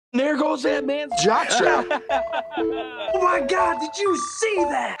There goes that man's jockstrap. Oh my God, did you see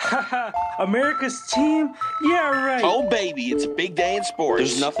that? America's team? Yeah, right. Oh, baby, it's a big day in sports.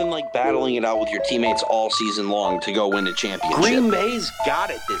 There's nothing like battling it out with your teammates all season long to go win a championship. Green Bay's got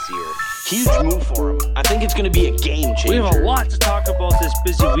it this year. Huge move for them. I think it's going to be a game changer. We have a lot to talk about this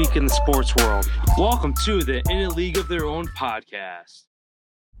busy week in the sports world. Welcome to the In a League of Their Own podcast.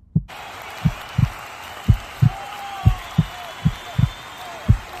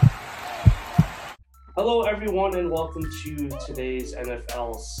 Hello, everyone, and welcome to today's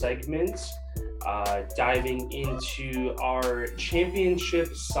NFL segment. Diving into our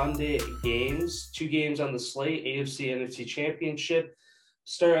championship Sunday games. 2 games on the slate, AFC, NFC Championship.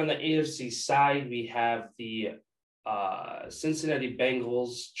 Start on the AFC side, we have the Cincinnati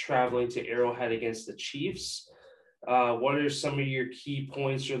Bengals traveling to Arrowhead against the Chiefs. What are some of your key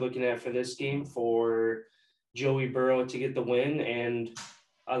points you're looking at for this game for Joey Burrow to get the win and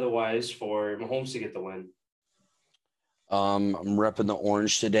otherwise for Mahomes to get the win? I'm repping the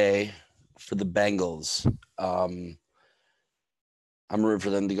orange today for the Bengals. I'm rooting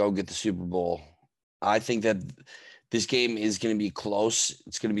for them to go get the Super Bowl. I think that this game is going to be close.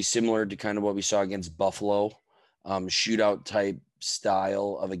 It's going to be similar to kind of what we saw against Buffalo, shootout type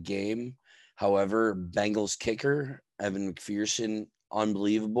style of a game. However, Bengals kicker, Evan McPherson,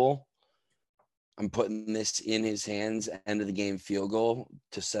 unbelievable. I'm putting this in his hands, end of the game field goal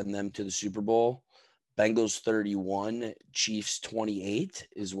to send them to the Super Bowl. Bengals 31, Chiefs 28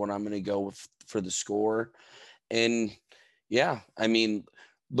 is what I'm going to go with for the score. And yeah, I mean,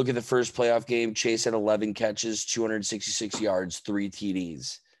 look at the first playoff game. Chase had 11 catches, 266 yards, 3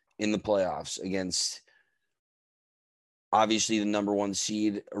 TDs in the playoffs against obviously the number 1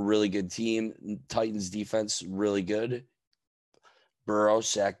 seed, a really good team. Titans defense, really good. Burrow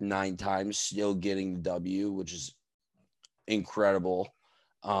sacked 9 times, still getting the W, which is incredible.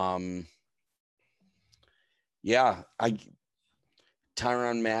 Tyrann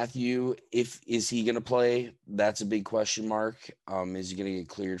Mathieu, is he going to play? That's a big question mark. Is he going to get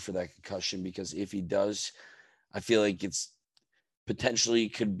cleared for that concussion? Because if he does, I feel like it's potentially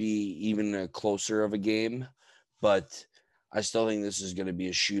could be even a closer of a game, but I still think this is going to be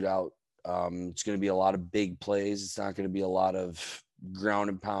a shootout. It's going to be a lot of big plays. It's not going to be a lot of ground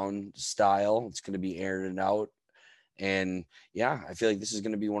and pound style. It's going to be airing it out. And yeah, I feel like this is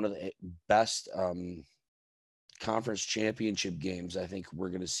going to be one of the best conference championship games I think we're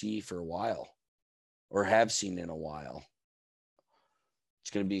going to see for a while, or have seen in a while.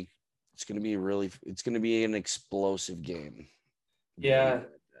 It's going to be an explosive game. Yeah.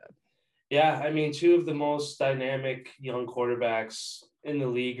 I mean, 2 of the most dynamic young quarterbacks in the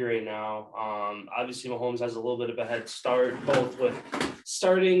league right now. Obviously, Mahomes has a little bit of a head start, both with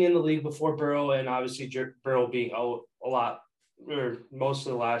starting in the league before Burrow and obviously Burrow being out a lot or most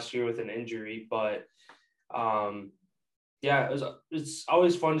of the last year with an injury. But it's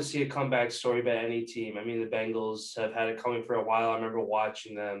always fun to see a comeback story by any team. I mean, the Bengals have had it coming for a while. I remember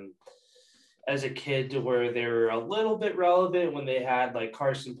watching them as a kid to where they were a little bit relevant when they had like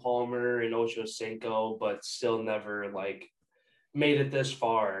Carson Palmer and Ocho Cinco, but still never like made it this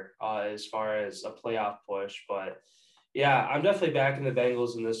far as a playoff push. But yeah, I'm definitely backing the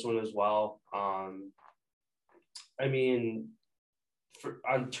Bengals in this one as well. I mean,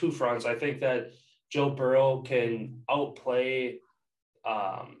 on 2 fronts, I think that Joe Burrow can outplay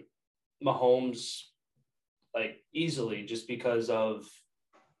Mahomes like easily just because of,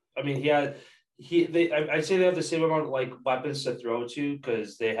 I mean, I'd say they have the same amount of like weapons to throw to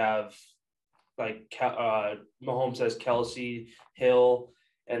because they have like Mahomes has Kelsey, Hill,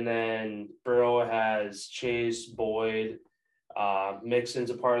 and then Burrow has Chase, Boyd. Mixon's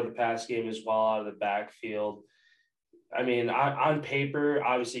a part of the pass game as well out of the backfield. I mean, on paper,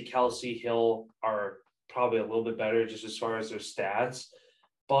 obviously Kelsey, Hill are probably a little bit better just as far as their stats,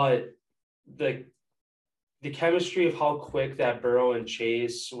 but the chemistry of how quick that Burrow and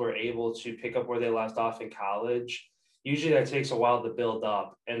Chase were able to pick up where they left off in college, usually that takes a while to build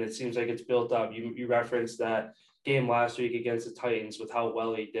up, and it seems like it's built up. You referenced that game last week against the Titans with how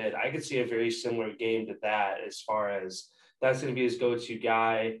well he did. I could see a very similar game to that as far as that's going to be his go-to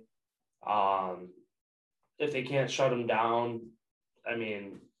guy. If they can't shut him down, I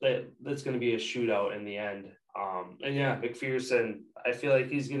mean, that's going to be a shootout in the end. And yeah, McPherson, I feel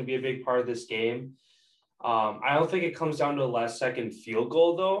like he's going to be a big part of this game. I don't think it comes down to a last-second field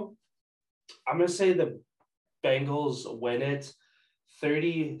goal, though. I'm going to say the Bengals win it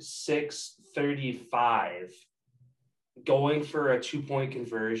 36-35, going for a 2-point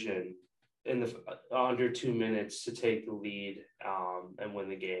conversion in the under 2 minutes to take the lead and win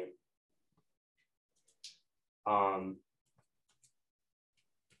the game.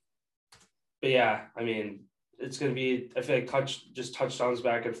 but yeah, I mean, it's going to be, I feel like touchdowns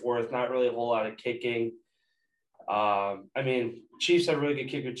back and forth, not really a whole lot of kicking. I mean, Chiefs have a really good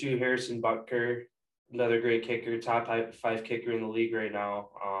kicker too, Harrison Butker, another great kicker, top 5 kicker in the league right now.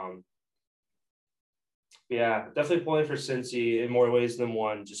 Yeah, definitely pulling for Cincy in more ways than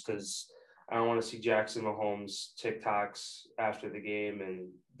one, just because I don't want to see Jackson Mahomes TikToks after the game and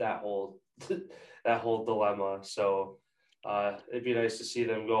that whole that whole dilemma. So it'd be nice to see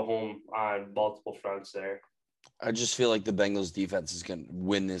them go home on multiple fronts there. I just feel like the Bengals defense is going to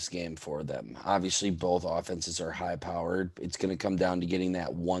win this game for them. Obviously, both offenses are high powered. It's going to come down to getting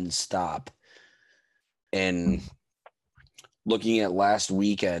that one stop. And looking at last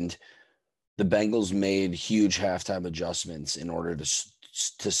weekend, the Bengals made huge halftime adjustments in order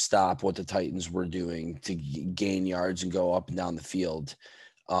to stop what the Titans were doing to gain yards and go up and down the field.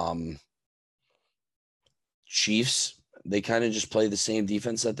 Chiefs, they kind of just play the same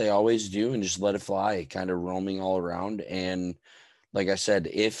defense that they always do and just let it fly, kind of roaming all around. And like I said,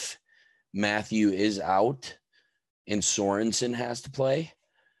 if Matthew is out and Sorensen has to play,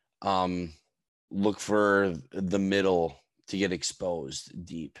 look for the middle to get exposed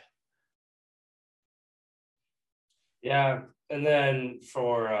deep. Yeah, and then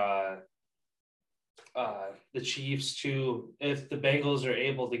for the Chiefs too, if the Bengals are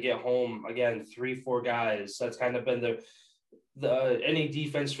able to get home again, 3-4 guys, that's kind of been the any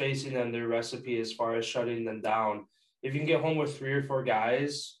defense facing them, their recipe as far as shutting them down. If you can get home with 3 or 4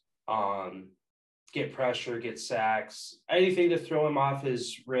 guys, get pressure, get sacks, anything to throw him off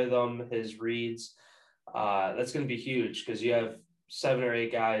his rhythm, his reads, that's going to be huge because you have 7 or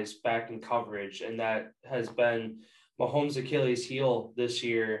 8 guys back in coverage, and that has been Mahomes' Achilles heel this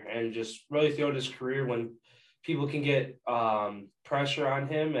year, and just really throughout his career when people can get pressure on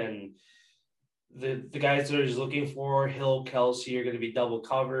him, and the guys that are just looking for Hill, Kelsey are going to be double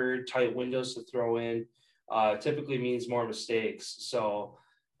covered, tight windows to throw in, typically means more mistakes. So,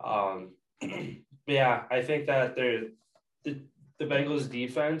 yeah, I think that the Bengals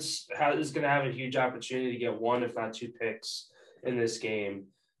defense is going to have a huge opportunity to get 1, if not 2 picks in this game.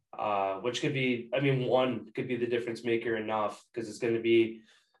 Which could be, I mean, 1 could be the difference maker enough because it's going to be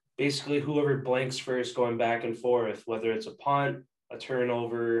basically whoever blanks first going back and forth, whether it's a punt, a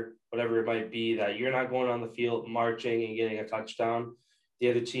turnover, whatever it might be, that you're not going on the field marching and getting a touchdown. The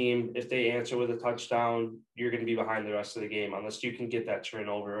other team, if they answer with a touchdown, you're going to be behind the rest of the game unless you can get that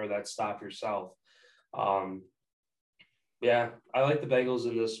turnover or that stop yourself. Yeah, I like the Bengals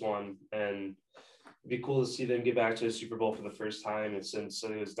in this one, and it'd be cool to see them get back to the Super Bowl for the first time. And since it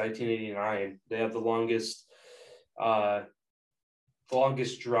was 1989, they have the longest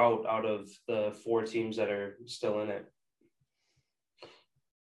drought out of the 4 teams that are still in it.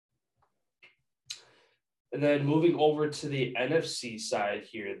 And then moving over to the NFC side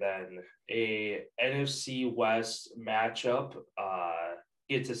here, then a NFC West matchup.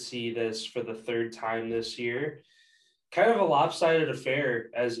 Get to see this for the 3rd time this year. Kind of a lopsided affair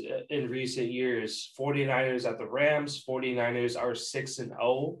as in recent years. 49ers at the Rams. 49ers are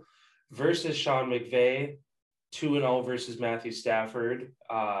 6-0 versus Sean McVay. 2-0 versus Matthew Stafford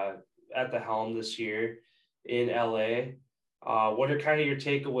at the helm this year in LA. What are kind of your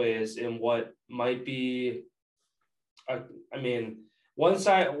takeaways in what might be, one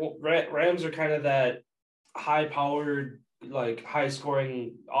side, Rams are kind of that high-powered, like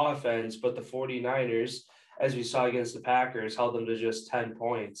high-scoring offense, but the 49ers, as we saw against the Packers, held them to just 10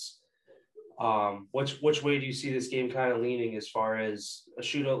 points. Which way do you see this game kind of leaning as far as a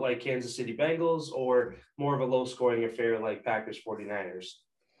shootout like Kansas City Bengals or more of a low-scoring affair like Packers 49ers?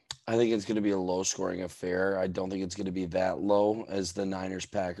 I think it's going to be a low-scoring affair. I don't think it's going to be that low as the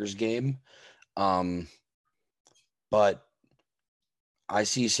Niners-Packers game. But I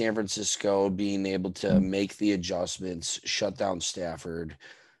see San Francisco being able to make the adjustments, shut down Stafford.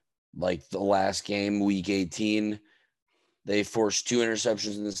 Like the last game, week 18, they forced 2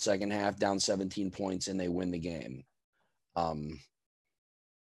 interceptions in the second half, down 17 points, and they win the game.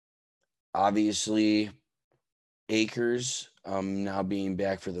 Obviously, Akers now being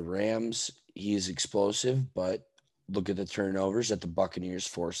back for the Rams, he's explosive, but look at the turnovers that the Buccaneers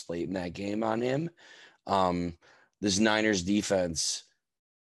forced late in that game on him. This Niners defense,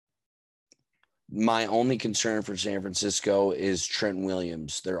 my only concern for San Francisco is Trent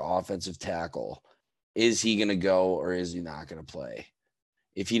Williams, their offensive tackle. Is he going to go or is he not going to play?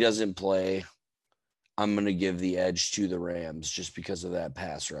 If he doesn't play, I'm going to give the edge to the Rams just because of that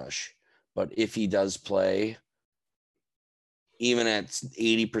pass rush. But if he does play, even at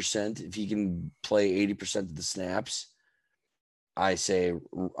 80%, if he can play 80% of the snaps, I say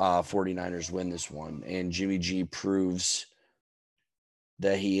 49ers win this one. And Jimmy G proves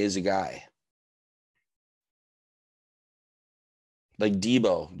that he is a guy. Like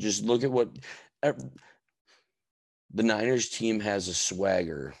Debo, just look at what the Niners team has a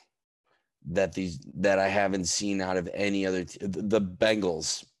swagger that I haven't seen out of any other. The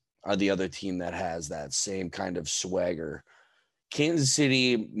Bengals are the other team that has that same kind of swagger. Kansas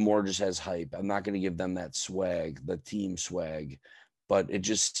City more just has hype. I'm not going to give them that swag, the team swag, but it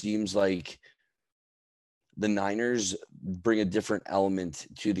just seems like the Niners bring a different element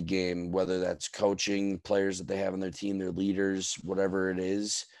to the game, whether that's coaching, players that they have on their team, their leaders, whatever it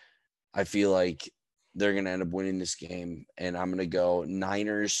is. I feel like they're going to end up winning this game, and I'm going to go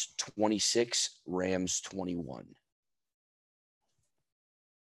Niners 26, Rams 21.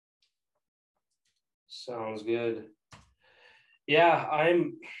 Sounds good. Yeah,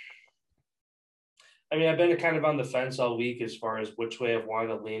 I've been kind of on the fence all week as far as which way I've wanted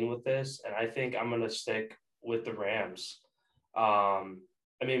to lean with this, and I think I'm going to stick with the Rams. The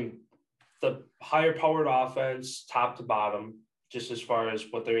higher powered offense, top to bottom, just as far as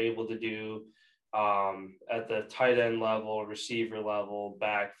what they're able to do at the tight end level, receiver level,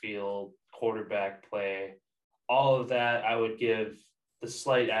 backfield, quarterback play, all of that, I would give the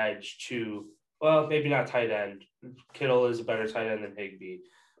slight edge to, well, maybe not tight end. Kittle is a better tight end than Higbee.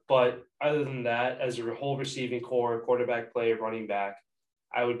 But other than that, as a whole receiving core, quarterback play, running back,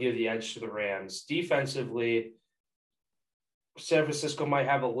 I would give the edge to the Rams. Defensively, San Francisco might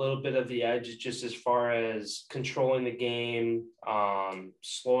have a little bit of the edge just as far as controlling the game,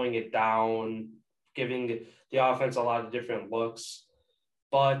 slowing it down, giving the offense a lot of different looks.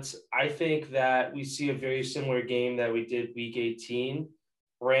 But I think that we see a very similar game that we did week 18.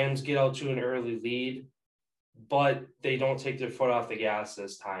 Rams get out to an early lead, but they don't take their foot off the gas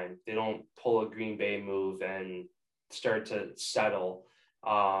this time. They don't pull a Green Bay move and start to settle.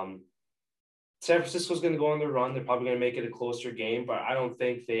 San Francisco's going to go on the run. They're probably going to make it a closer game, but I don't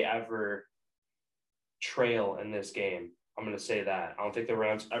think they ever trail in this game. I'm going to say that. I don't think the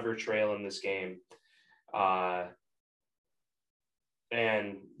Rams ever trail in this game.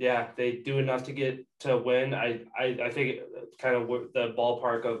 And yeah, they do enough to get to win. I think kind of the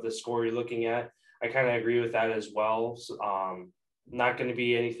ballpark of the score you're looking at, I kind of agree with that as well. So, not going to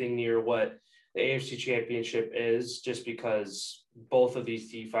be anything near what the AFC Championship is, just because both of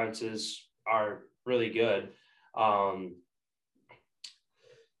these defenses are really good.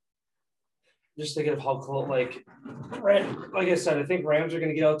 Just thinking of how close, like I said, I think Rams are going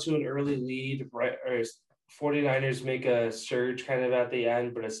to get out to an early lead, right? Or 49ers make a surge kind of at the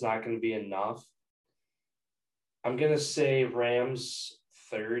end, but it's not going to be enough. I'm going to say Rams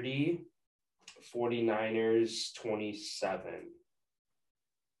 30, 49ers 27.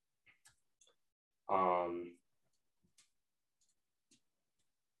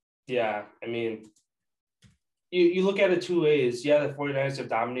 Yeah, I mean, you look at it two ways. Yeah, the 49ers have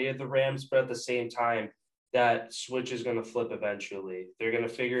dominated the Rams, but at the same time, that switch is going to flip eventually. They're going to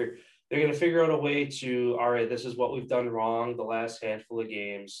figure out a way to, all right, this is what we've done wrong the last handful of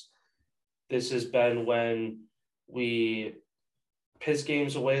games. This has been when we piss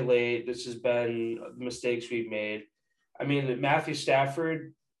games away late. This has been mistakes we've made. I mean, Matthew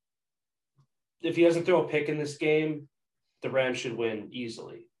Stafford, if he doesn't throw a pick in this game, the Rams should win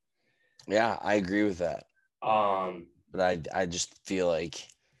easily. Yeah, I agree with that. But I just feel like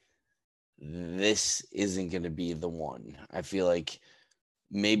this isn't going to be the one. I feel like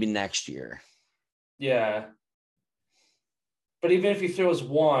maybe next year. Yeah. But even if he throws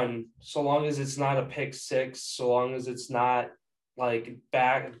one, so long as it's not a pick six, so long as it's not like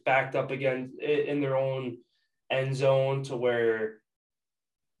backed up again in their own end zone to where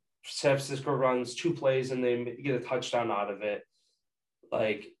San Francisco runs two plays and they get a touchdown out of it.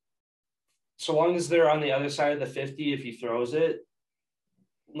 Like, so long as they're on the other side of the 50, if he throws it,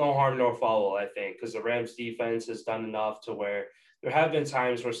 no harm, no foul, I think, because the Rams defense has done enough to where there have been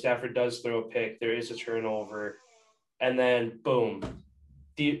times where Stafford does throw a pick, there is a turnover, and then boom,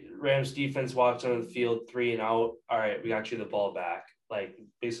 Rams defense walks onto the field 3 and out. All right, we got you the ball back. Like,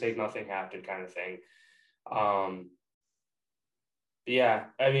 basically nothing happened kind of thing. Yeah,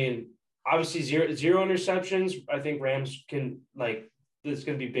 I mean, obviously zero interceptions. I think Rams can, like, this is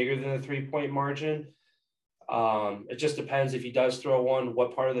going to be bigger than a 3-point margin. It just depends if he does throw one,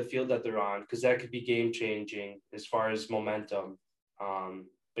 what part of the field that they're on, because that could be game changing as far as momentum.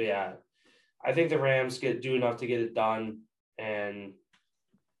 But yeah, I think the Rams do enough to get it done. And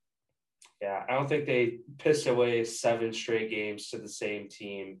yeah, I don't think they piss away 7 straight games to the same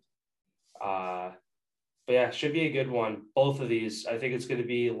team. But yeah, should be a good one. Both of these, I think it's going to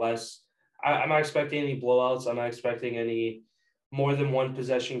be less. I'm not expecting any blowouts. I'm not expecting any more than one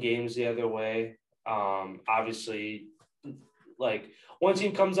possession games the other way. Obviously, like, one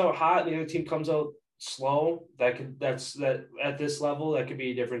team comes out hot and the other team comes out slow, that's at this level, that could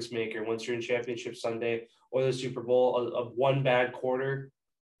be a difference maker once you're in Championship Sunday or the Super Bowl. A one bad quarter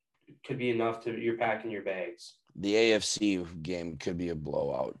could be enough to you're packing your bags. The AFC game could be a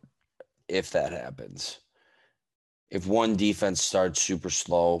blowout if that happens. If one defense starts super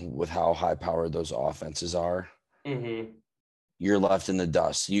slow with how high powered those offenses are, you're left in the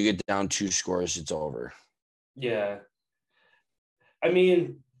dust. You get down 2 scores, it's over. Yeah. I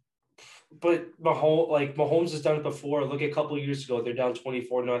mean, but Mahomes has done it before. Look, a couple of years ago, they're down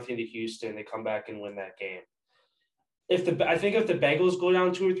 24-0 to Houston. They come back and win that game. I think if the Bengals go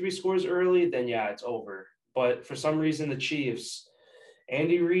down 2 or 3 scores early, then yeah, it's over. But for some reason, the Chiefs,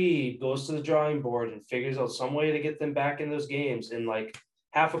 Andy Reid goes to the drawing board and figures out some way to get them back in those games in like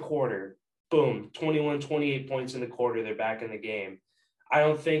half a quarter. Boom, 21, 28 points in the quarter. They're back in the game. I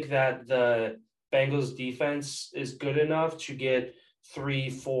don't think that the Bengals defense is good enough to get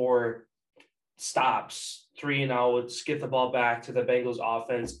 3-4 stops, 3 and out, get the ball back to the Bengals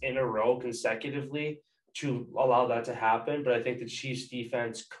offense in a row consecutively to allow that to happen. But I think the Chiefs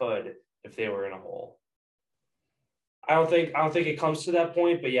defense could if they were in a hole. I don't think it comes to that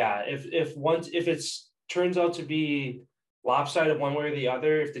point, but yeah, if it's turns out to be lopsided one way or the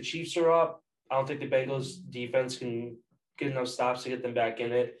other, if the Chiefs are up, I don't think the Bengals defense can get enough stops to get them back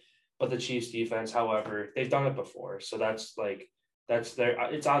in it. But the Chiefs defense, however, they've done it before, so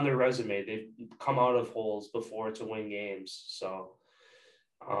it's on their resume. They've come out of holes before to win games. So,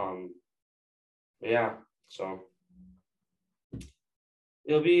 yeah, so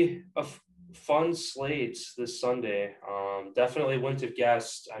it'll be a fun slate this Sunday. Definitely wouldn't have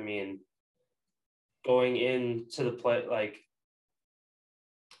guessed. I mean, going into the play,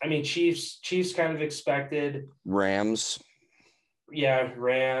 Chiefs kind of expected. Rams. Yeah,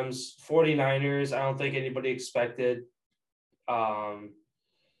 Rams, 49ers. I don't think anybody expected.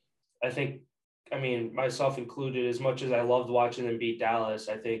 I think, myself included, as much as I loved watching them beat Dallas,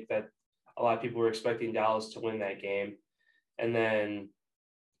 I think that a lot of people were expecting Dallas to win that game. And then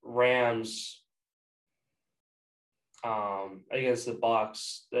Rams against the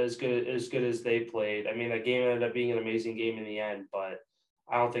Bucs, as good as they played. I mean, that game ended up being an amazing game in the end, but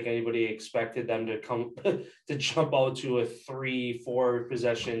I don't think anybody expected them to come to jump out to a 3-4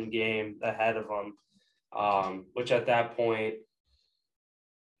 possession game ahead of them, which at that point,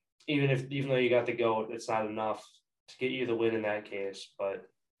 even though you got the GOAT, it's not enough to get you the win in that case. But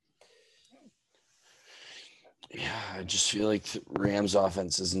yeah, I just feel like the Rams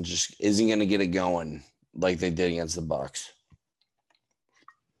offense isn't going to get it going like they did against the Bucs.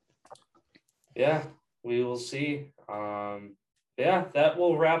 Yeah, we will see. Yeah, that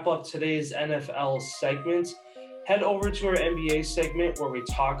will wrap up today's NFL segment. Head over to our NBA segment where we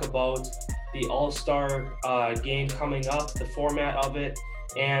talk about the All-Star game coming up, the format of it,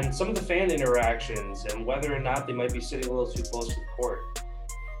 and some of the fan interactions and whether or not they might be sitting a little too close to the court.